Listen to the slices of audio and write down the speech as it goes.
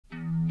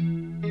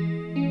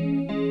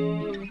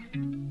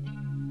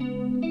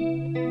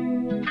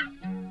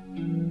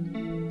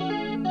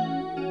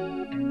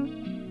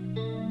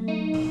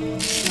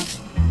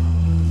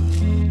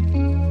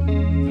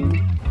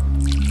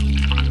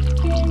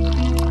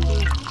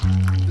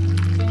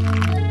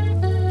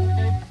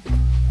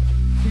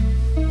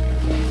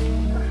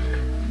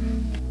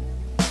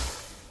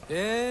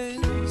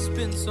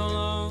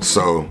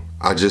So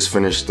I just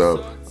finished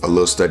up a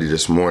little study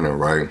this morning,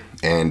 right?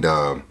 And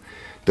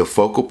the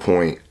focal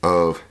point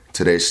of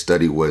today's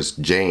study was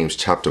James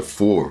chapter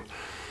 4.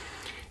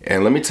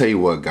 And let me tell you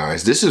what,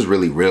 guys, this is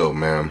really real,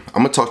 man.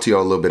 I'm gonna talk to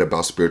y'all a little bit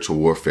about spiritual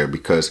warfare,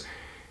 because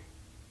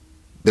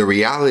the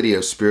reality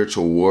of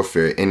spiritual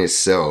warfare in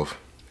itself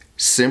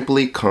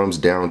simply comes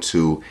down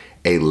to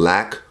a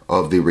lack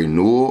of the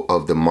renewal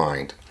of the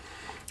mind.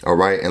 All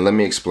right, and let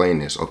me explain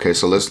this. Okay,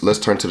 so let's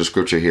turn to the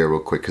scripture here real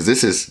quick, because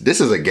this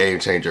is a game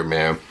changer,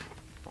 man.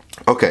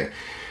 Okay,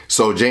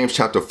 so James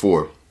chapter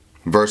 4,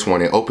 verse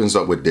 1, it opens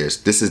up with this.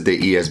 This is the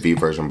ESV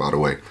version, by the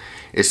way.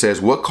 It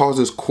says, "What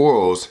causes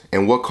quarrels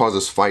and what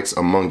causes fights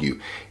among you?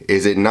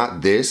 Is it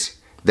not this,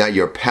 that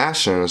your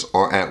passions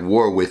are at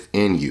war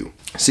within you?"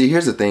 See,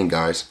 here's the thing,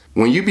 guys.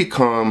 When you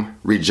become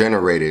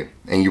regenerated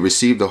and you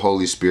receive the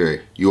Holy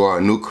Spirit, you are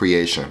a new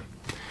creation,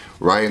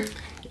 right?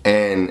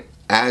 And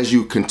as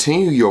you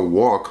continue your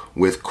walk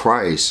with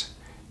Christ,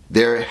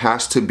 there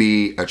has to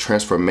be a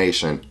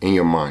transformation in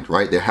your mind,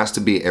 right? There has to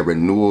be a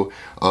renewal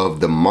of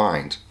the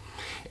mind.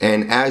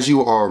 And as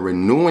you are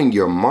renewing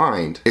your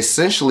mind,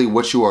 essentially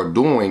what you are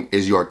doing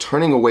is you are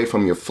turning away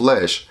from your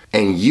flesh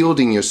and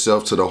yielding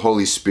yourself to the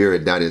Holy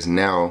Spirit that is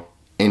now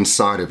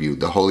inside of you,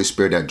 the Holy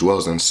Spirit that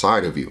dwells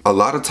inside of you. A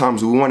lot of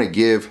times we want to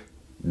give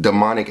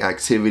demonic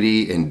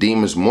activity and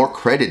demons more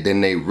credit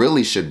than they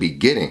really should be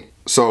getting.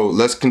 So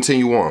let's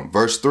continue on.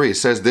 Verse 3, it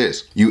says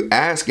this: "You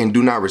ask and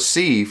do not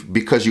receive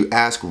because you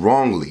ask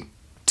wrongly,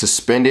 to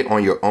spend it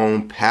on your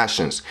own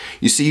passions."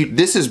 You see,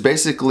 this is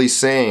basically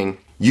saying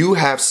you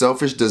have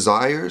selfish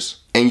desires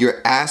and you're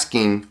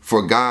asking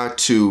for God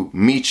to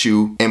meet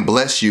you and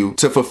bless you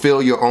to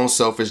fulfill your own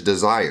selfish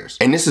desires.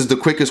 And this is the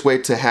quickest way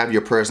to have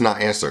your prayers not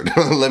answered.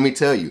 Let me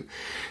tell you.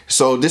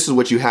 So this is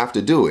what you have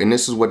to do. And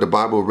this is what the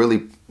Bible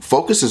really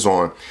focuses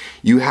on.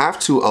 You have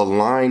to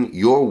align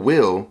your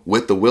will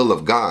with the will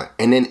of God.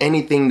 And then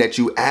anything that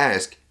you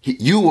ask,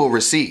 you will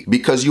receive,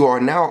 because you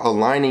are now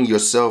aligning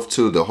yourself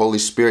to the Holy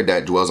Spirit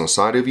that dwells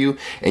inside of you,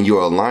 and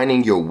you're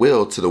aligning your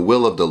will to the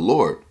will of the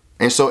Lord.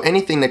 And so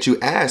anything that you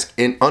ask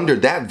in under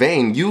that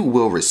vein, you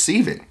will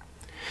receive it.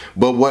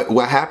 But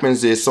what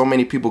happens is so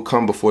many people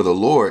come before the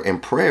Lord in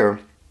prayer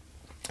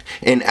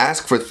and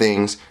ask for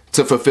things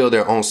to fulfill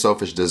their own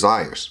selfish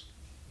desires,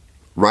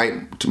 right?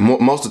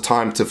 Most of the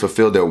time to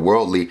fulfill their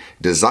worldly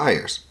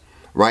desires,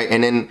 right?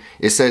 And then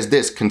it says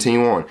this,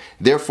 continue on.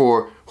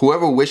 "Therefore,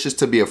 whoever wishes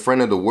to be a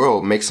friend of the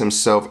world makes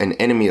himself an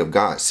enemy of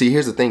God." See,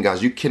 here's the thing,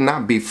 guys. You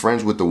cannot be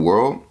friends with the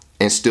world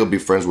and still be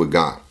friends with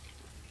God.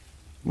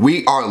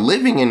 We are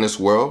living in this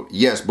world,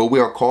 yes, but we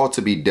are called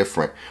to be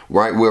different,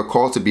 right? We are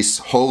called to be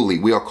holy.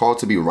 We are called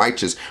to be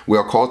righteous. We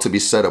are called to be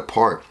set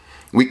apart.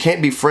 We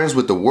can't be friends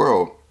with the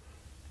world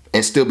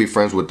and still be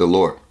friends with the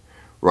Lord,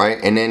 right?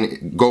 And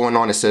then going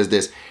on, it says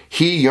this: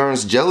 "He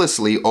yearns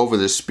jealously over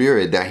the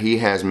Spirit that he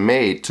has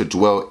made to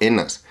dwell in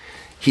us."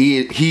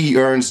 He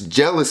yearns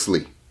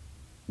jealously.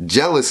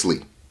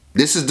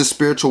 This is the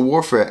spiritual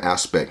warfare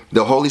aspect.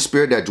 The Holy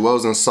Spirit that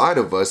dwells inside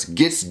of us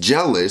gets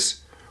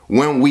jealous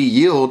when we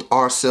yield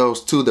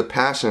ourselves to the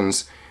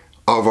passions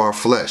of our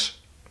flesh,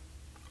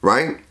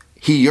 right?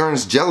 He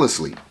yearns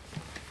jealously.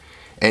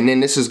 And then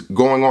this is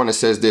going on, it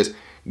says this: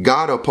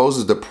 "God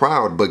opposes the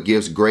proud, but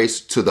gives grace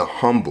to the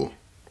humble."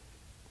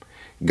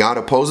 God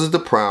opposes the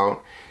proud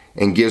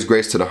and gives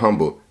grace to the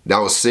humble. That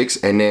was 6.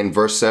 And then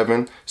verse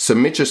 7,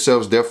 "Submit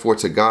yourselves therefore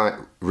to God,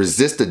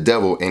 resist the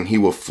devil and he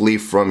will flee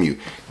from you."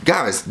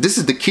 Guys, this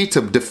is the key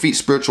to defeat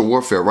spiritual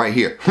warfare right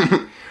here.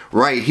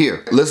 Right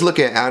here. Let's look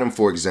at Adam,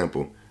 for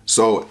example.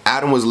 So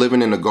Adam was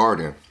living in the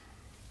garden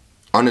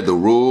under the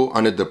rule,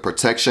 under the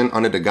protection,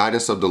 under the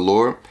guidance of the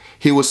Lord.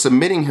 He was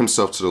submitting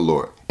himself to the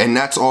Lord. And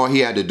that's all he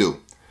had to do.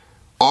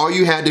 All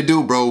you had to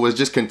do, bro, was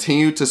just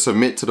continue to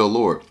submit to the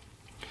Lord.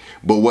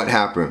 But what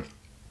happened?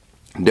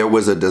 There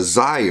was a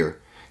desire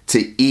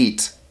to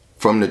eat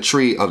from the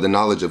tree of the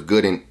knowledge of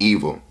good and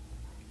evil.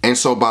 And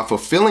so by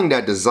fulfilling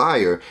that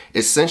desire,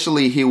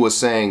 essentially he was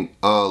saying,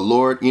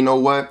 Lord, you know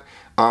what?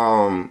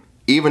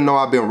 Even though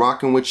I've been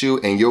rocking with you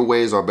and your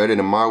ways are better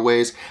than my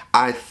ways,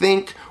 I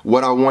think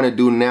what I want to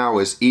do now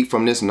is eat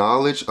from this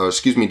knowledge, or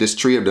excuse me, this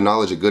tree of the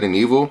knowledge of good and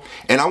evil.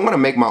 And I want to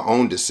make my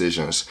own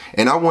decisions.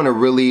 And I want to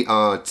really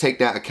take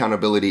that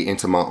accountability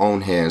into my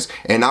own hands.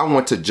 And I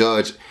want to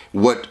judge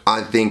what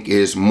I think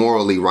is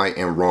morally right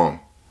and wrong.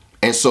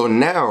 And so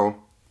now,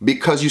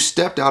 because you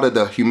stepped out of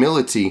the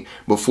humility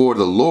before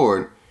the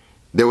Lord,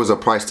 there was a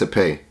price to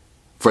pay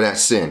for that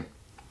sin.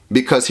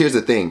 Because here's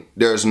the thing,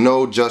 there is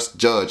no just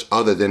judge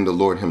other than the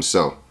Lord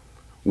himself.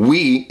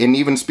 And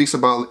even speaks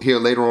about here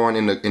later on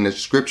in the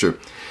scripture,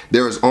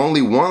 there is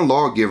only one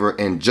lawgiver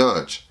and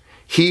judge,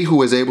 he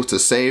who is able to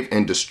save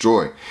and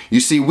destroy.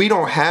 You see, we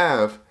don't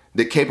have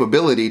the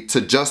capability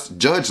to just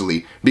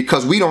judgely,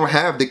 because we don't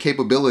have the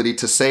capability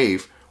to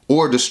save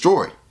or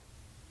destroy.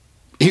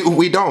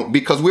 We don't,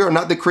 because we are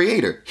not the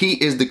creator. He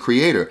is the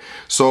creator.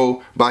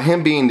 So by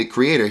him being the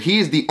creator, he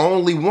is the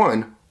only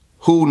one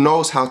who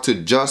knows how to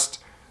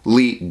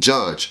justly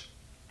judge.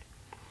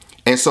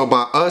 And so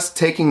by us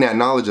taking that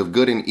knowledge of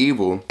good and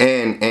evil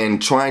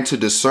and trying to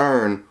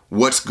discern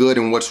what's good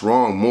and what's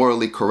wrong,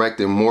 morally correct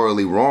and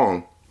morally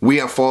wrong, we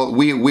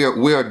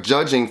are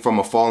judging from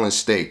a fallen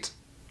state.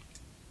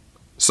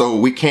 So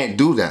we can't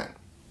do that.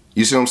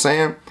 You see what I'm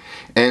saying?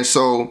 And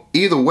so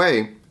either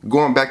way,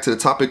 going back to the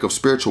topic of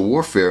spiritual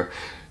warfare,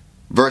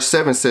 verse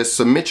 7 says,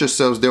 submit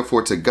yourselves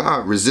therefore to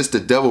God, resist the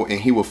devil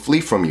and he will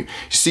flee from you.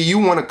 See, you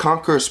want to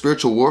conquer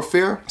spiritual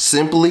warfare?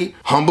 Simply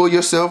humble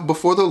yourself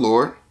before the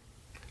Lord,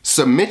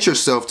 submit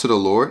yourself to the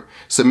Lord,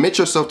 submit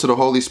yourself to the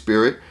Holy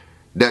Spirit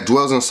that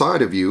dwells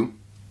inside of you,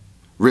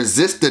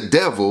 resist the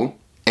devil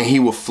and he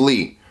will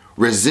flee.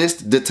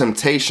 Resist the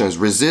temptations,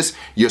 resist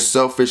your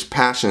selfish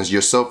passions,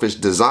 your selfish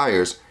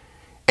desires,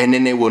 and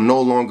then they will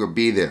no longer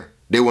be there.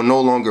 They will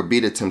no longer be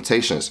the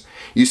temptations.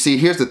 You see,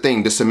 here's the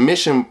thing. The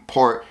submission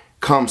part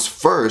comes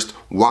first.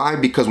 Why?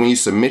 Because when you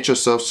submit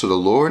yourselves to the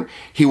Lord,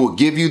 he will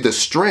give you the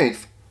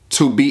strength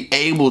to be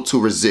able to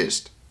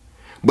resist.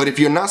 But if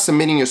you're not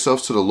submitting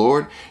yourselves to the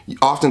Lord,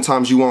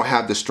 oftentimes you won't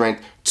have the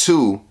strength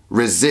to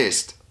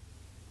resist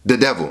the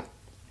devil,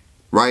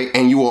 right?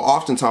 And you will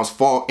oftentimes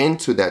fall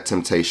into that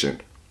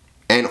temptation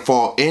and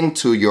fall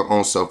into your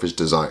own selfish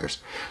desires.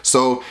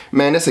 So,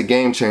 man, that's a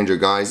game changer,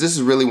 guys. This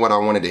is really what I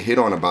wanted to hit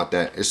on about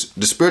that.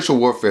 The spiritual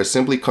warfare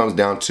simply comes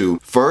down to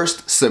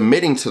first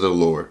submitting to the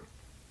Lord,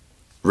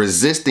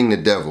 resisting the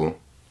devil,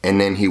 and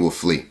then he will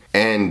flee.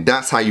 And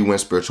that's how you win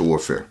spiritual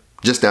warfare.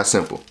 Just that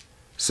simple.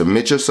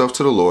 Submit yourself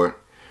to the Lord,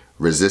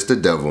 resist the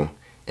devil,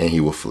 and he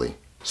will flee.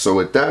 So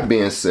with that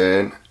being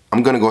said,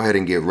 I'm gonna go ahead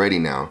and get ready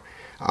now.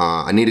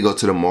 I need to go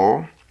to the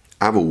mall.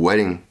 I have a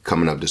wedding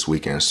coming up this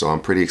weekend, so I'm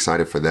pretty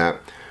excited for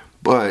that.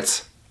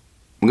 But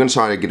I'm gonna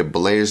try to get a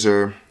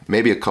blazer,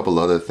 maybe a couple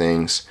other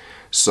things.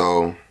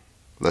 So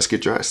let's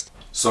get dressed.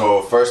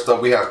 So first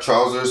up, we have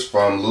trousers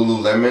from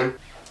Lululemon.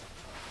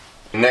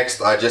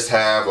 Next, I just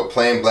have a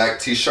plain black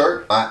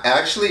t-shirt. I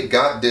actually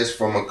got this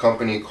from a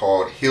company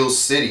called Hill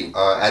City.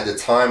 At the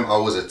time, I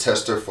was a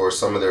tester for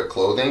some of their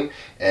clothing,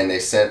 and they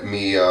sent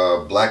me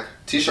a black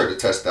t-shirt to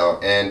test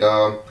out. And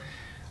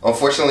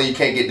unfortunately, you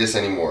can't get this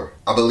anymore.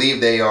 I believe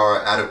they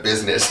are out of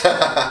business.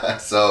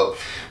 So,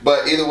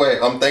 but either way,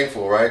 I'm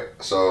thankful, right?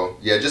 So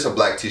yeah, just a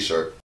black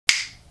t-shirt.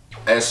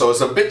 And so it's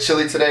a bit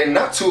chilly today.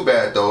 Not too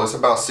bad though. It's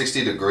about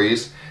 60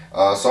 degrees.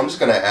 So I'm just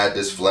gonna add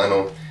this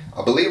flannel.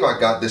 I believe I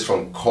got this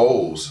from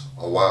Kohl's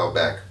a while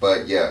back.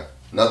 But yeah,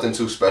 nothing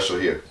too special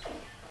here.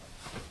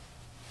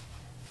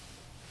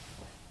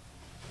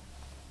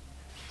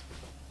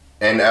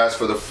 And as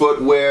for the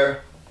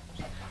footwear,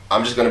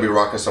 I'm just gonna be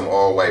rocking some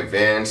all white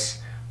Vans.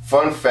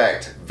 Fun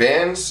fact,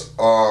 Vans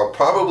are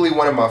probably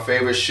one of my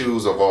favorite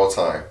shoes of all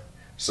time.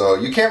 So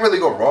you can't really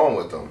go wrong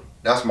with them.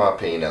 That's my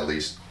opinion, at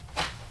least.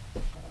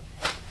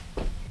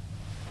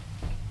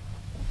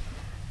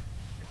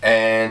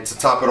 And to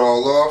top it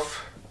all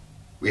off,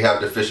 we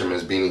have the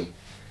fisherman's beanie.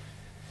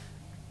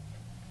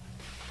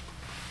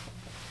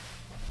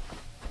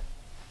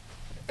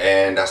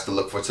 And that's the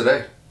look for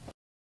today.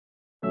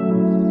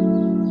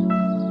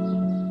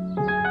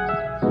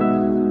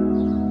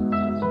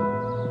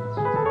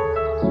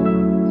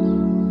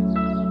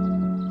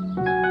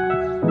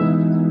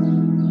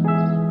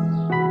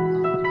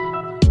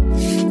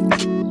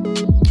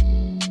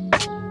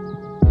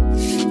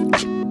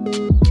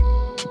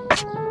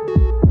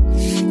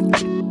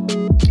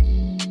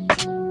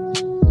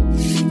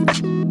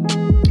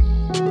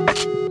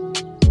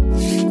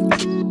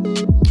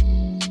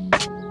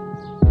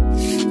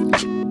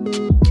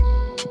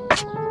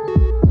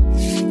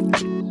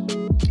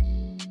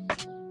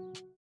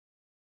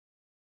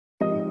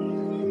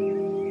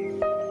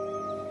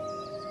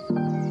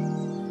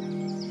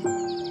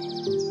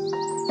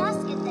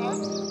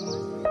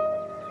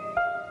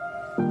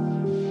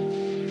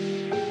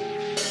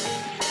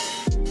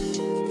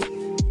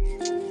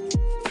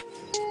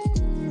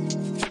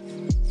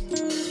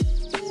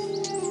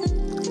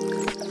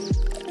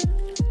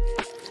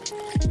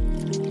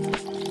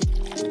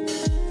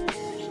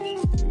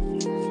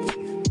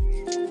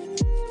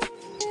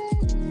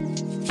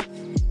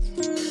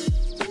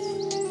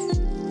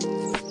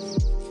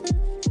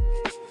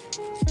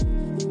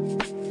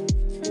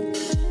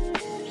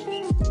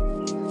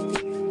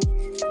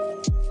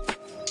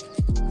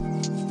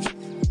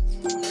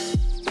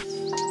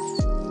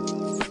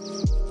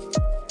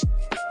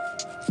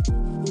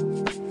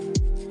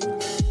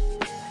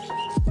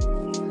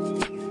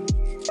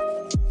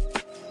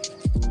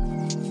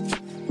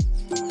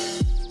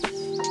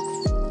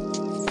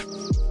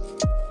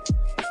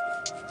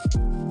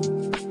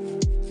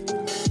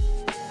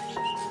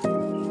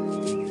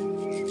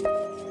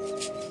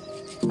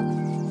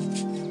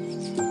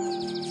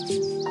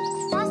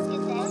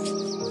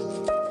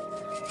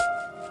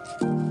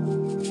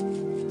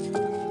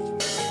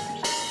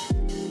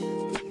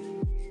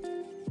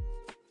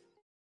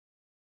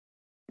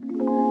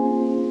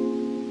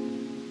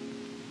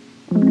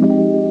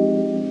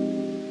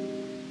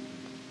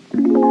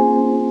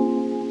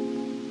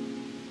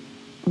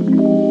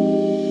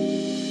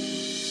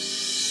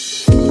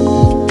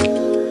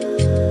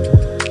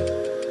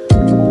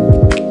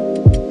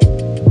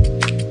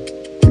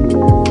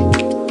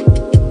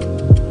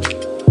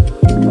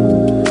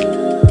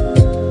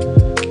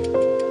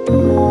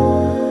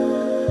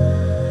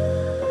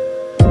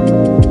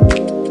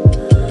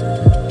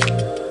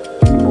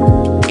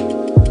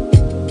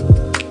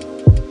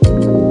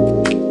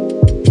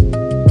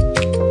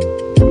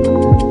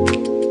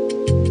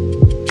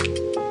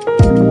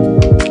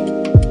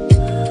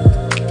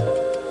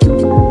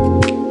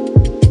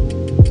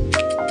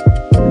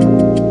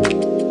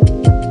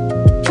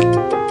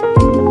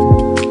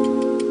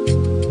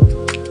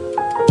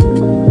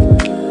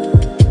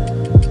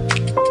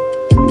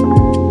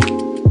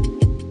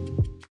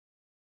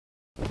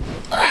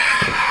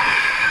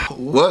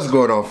 What's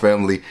going on,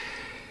 family?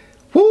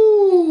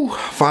 Woo!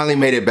 Finally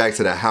made it back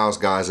to the house,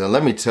 guys, and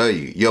let me tell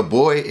you, your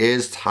boy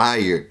is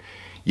tired.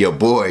 Your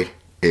boy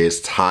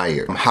is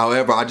tired.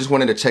 However, I just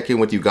wanted to check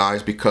in with you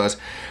guys because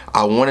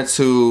I wanted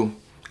to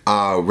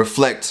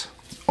reflect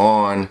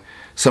on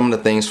some of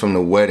the things from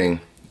the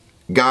wedding.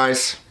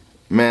 Guys,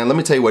 man, let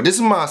me tell you what, this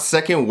is my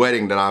second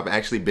wedding that I've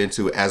actually been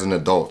to as an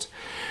adult.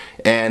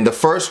 And the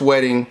first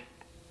wedding,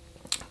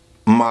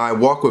 my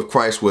walk with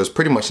Christ was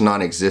pretty much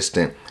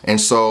non-existent.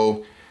 And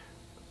so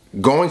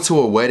going to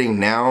a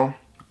wedding now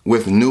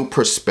with new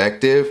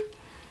perspective,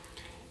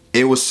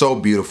 it was so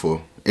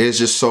beautiful. It's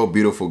just so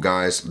beautiful,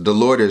 guys. The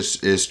Lord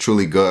is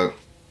truly good.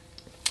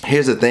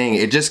 Here's the thing,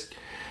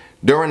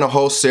 during the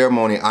whole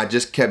ceremony, I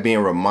just kept being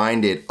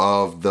reminded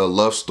of the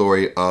love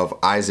story of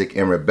Isaac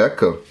and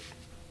Rebecca.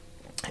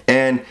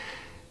 And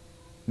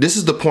this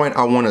is the point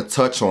I want to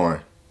touch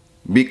on,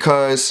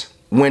 because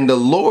when the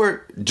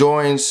Lord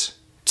joins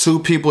two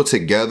people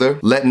together,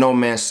 let no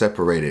man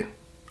separate it.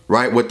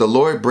 Right? What the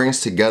Lord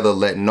brings together,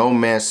 let no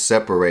man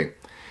separate.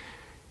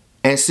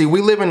 And see, we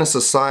live in a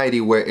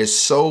society where it's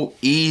so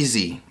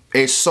easy.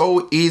 It's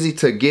so easy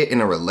to get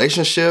in a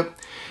relationship,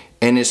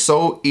 and it's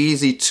so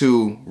easy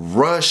to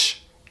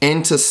rush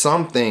into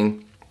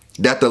something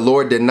that the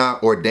Lord did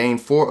not ordain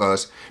for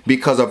us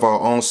because of our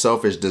own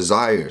selfish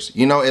desires.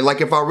 You know, like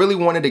if I really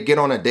wanted to get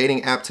on a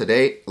dating app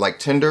today, like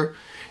Tinder,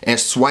 and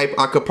swipe,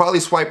 I could probably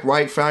swipe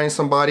right, find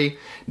somebody,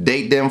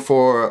 date them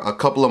for a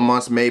couple of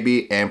months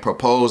maybe, and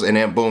propose, and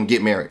then boom,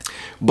 get married.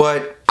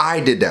 But I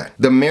did that.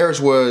 The marriage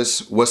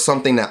was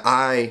something that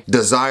I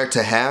desired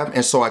to have,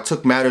 and so I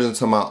took matters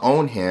into my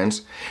own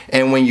hands.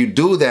 And when you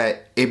do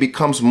that, it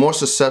becomes more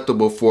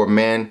susceptible for a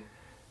man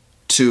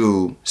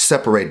to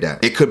separate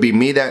that. It could be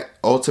me that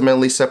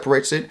ultimately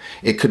separates it.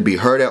 It could be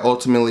her that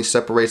ultimately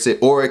separates it,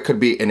 or it could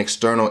be an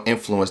external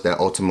influence that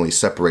ultimately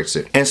separates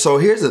it. And so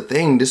here's the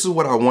thing, this is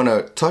what I want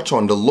to touch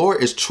on. The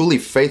Lord is truly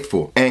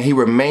faithful, and he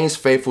remains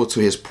faithful to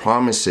his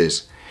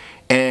promises.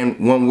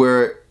 And when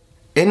we're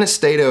in a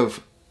state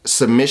of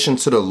submission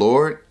to the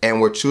Lord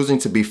and we're choosing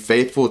to be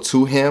faithful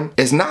to him,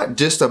 it's not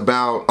just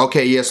about,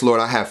 okay, yes,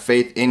 Lord, I have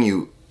faith in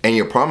you and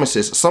your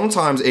promises.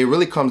 Sometimes it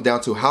really comes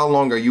down to how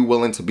long are you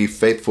willing to be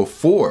faithful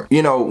for.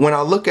 You know, when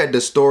I look at the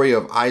story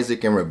of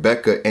Isaac and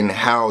Rebecca and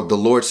how the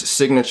Lord's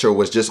signature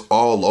was just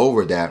all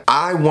over that,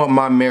 I want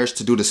my marriage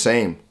to do the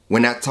same.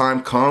 When that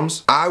time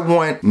comes, I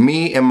want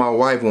me and my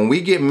wife, when we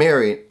get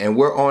married and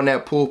we're on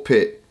that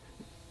pulpit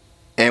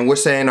and we're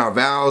saying our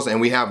vows and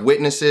we have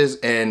witnesses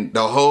and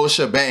the whole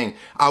shebang,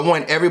 I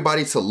want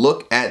everybody to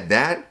look at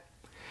that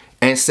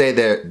and say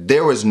that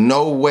there was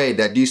no way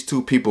that these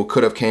two people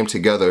could have came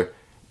together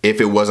if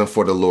it wasn't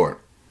for the Lord.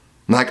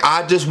 Like,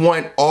 I just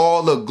want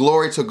all the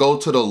glory to go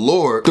to the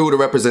Lord through the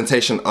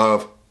representation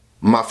of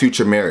my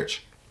future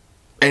marriage.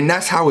 And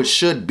that's how it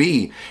should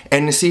be.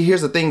 And see,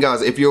 here's the thing,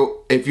 guys, if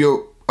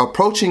you're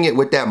approaching it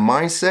with that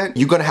mindset,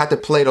 you're gonna have to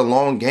play the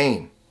long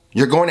game.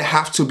 You're going to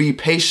have to be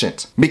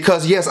patient.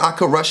 Because yes, I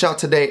could rush out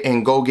today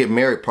and go get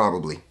married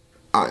probably.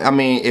 I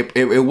mean,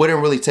 it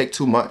wouldn't really take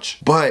too much.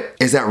 But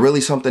is that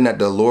really something that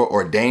the Lord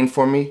ordained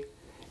for me?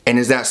 And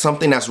is that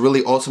something that's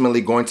really ultimately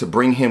going to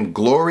bring him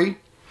glory?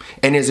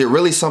 And is it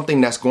really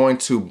something that's going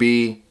to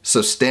be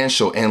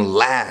substantial and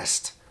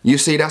last? You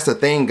see, that's the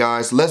thing,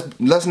 guys.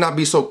 Let's not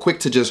be so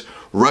quick to just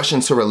rush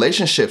into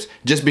relationships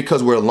just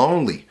because we're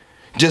lonely,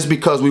 just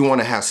because we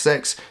want to have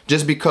sex,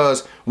 just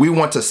because we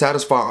want to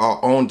satisfy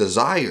our own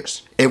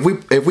desires. If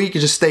we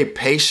could just stay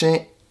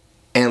patient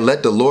and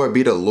let the Lord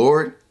be the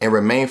Lord and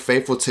remain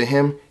faithful to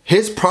him,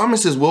 his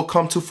promises will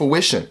come to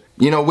fruition.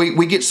 You know,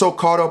 we get so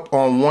caught up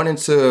on wanting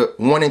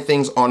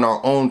things on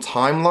our own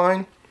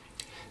timeline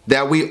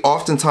that we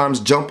oftentimes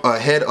jump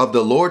ahead of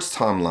the Lord's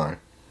timeline.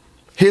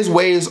 His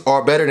ways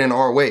are better than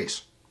our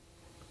ways.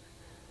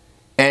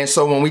 And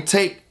so when we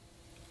take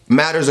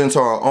matters into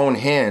our own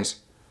hands,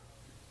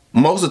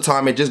 most of the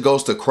time it just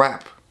goes to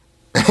crap.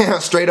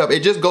 Straight up,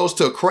 it just goes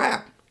to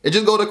crap. It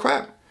just goes to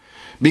crap.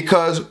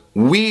 Because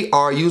we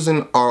are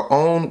using our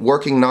own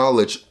working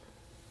knowledge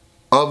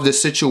of the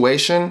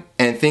situation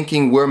and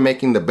thinking we're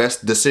making the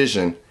best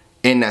decision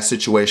in that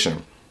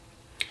situation.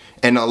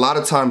 And a lot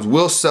of times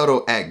we'll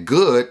settle at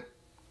good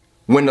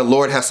when the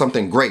Lord has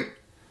something great.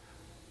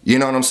 You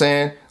know what I'm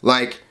saying?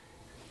 Like,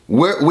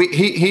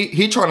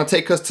 he trying to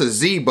take us to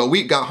Z, but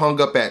we got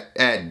hung up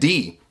at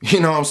D.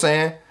 You know what I'm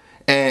saying?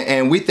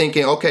 And we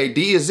thinking, okay,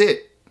 D is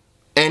it.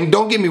 And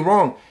don't get me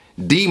wrong,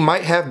 D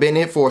might have been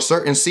it for a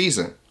certain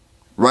season,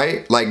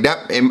 right? Like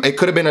that, it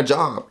could have been a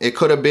job. It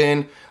could have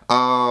been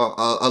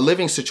a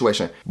living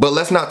situation. But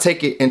let's not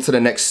take it into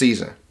the next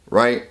season,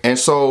 right? And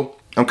so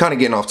I'm kind of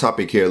getting off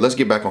topic here. Let's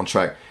get back on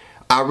track.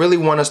 I really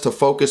want us to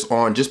focus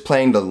on just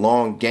playing the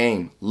long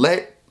game.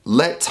 Let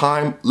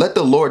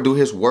the Lord do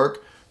his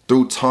work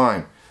through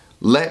time.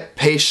 Let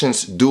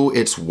patience do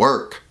its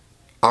work.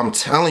 I'm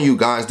telling you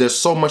guys, there's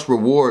so much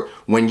reward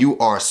when you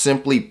are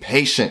simply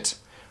patient.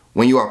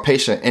 When you are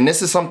patient. And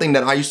this is something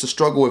that I used to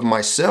struggle with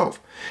myself.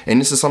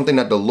 And this is something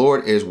that the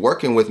Lord is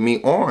working with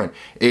me on,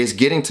 is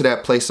getting to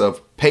that place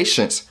of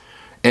patience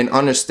and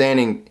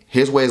understanding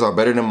his ways are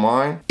better than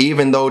mine,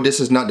 even though this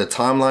is not the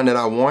timeline that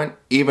I want,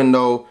 even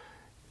though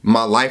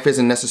my life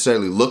isn't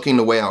necessarily looking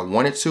the way I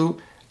want it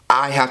to,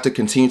 I have to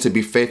continue to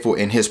be faithful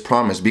in his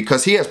promise,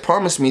 because he has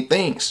promised me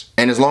things.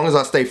 And as long as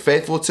I stay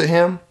faithful to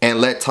him and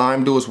let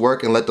time do his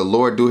work and let the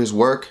Lord do his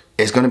work,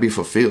 it's going to be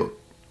fulfilled.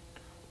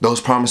 Those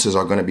promises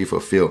are going to be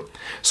fulfilled.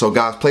 So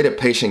guys, play the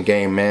patient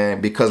game, man,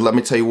 because let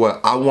me tell you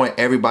what, I want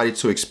everybody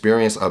to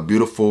experience a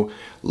beautiful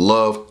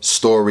love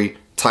story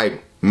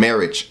type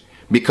marriage,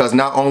 because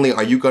not only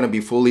are you going to be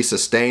fully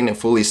sustained and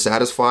fully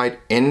satisfied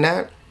in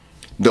that,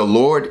 the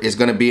Lord is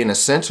going to be in the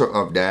center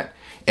of that.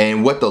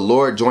 And what the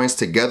Lord joins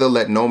together,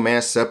 let no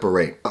man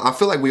separate. I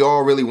feel like we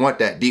all really want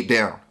that deep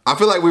down. I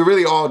feel like we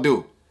really all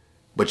do.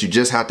 But you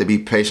just have to be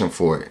patient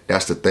for it.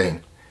 That's the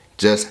thing.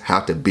 Just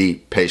have to be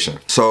patient.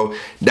 So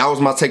that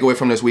was my takeaway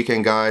from this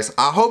weekend, guys.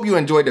 I hope you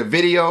enjoyed the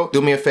video.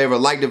 Do me a favor,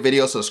 like the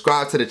video,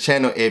 subscribe to the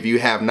channel if you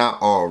have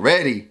not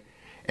already.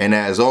 And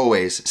as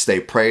always, stay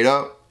prayed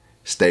up,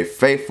 stay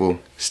faithful,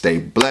 stay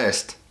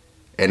blessed,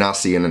 and I'll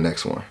see you in the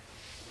next one.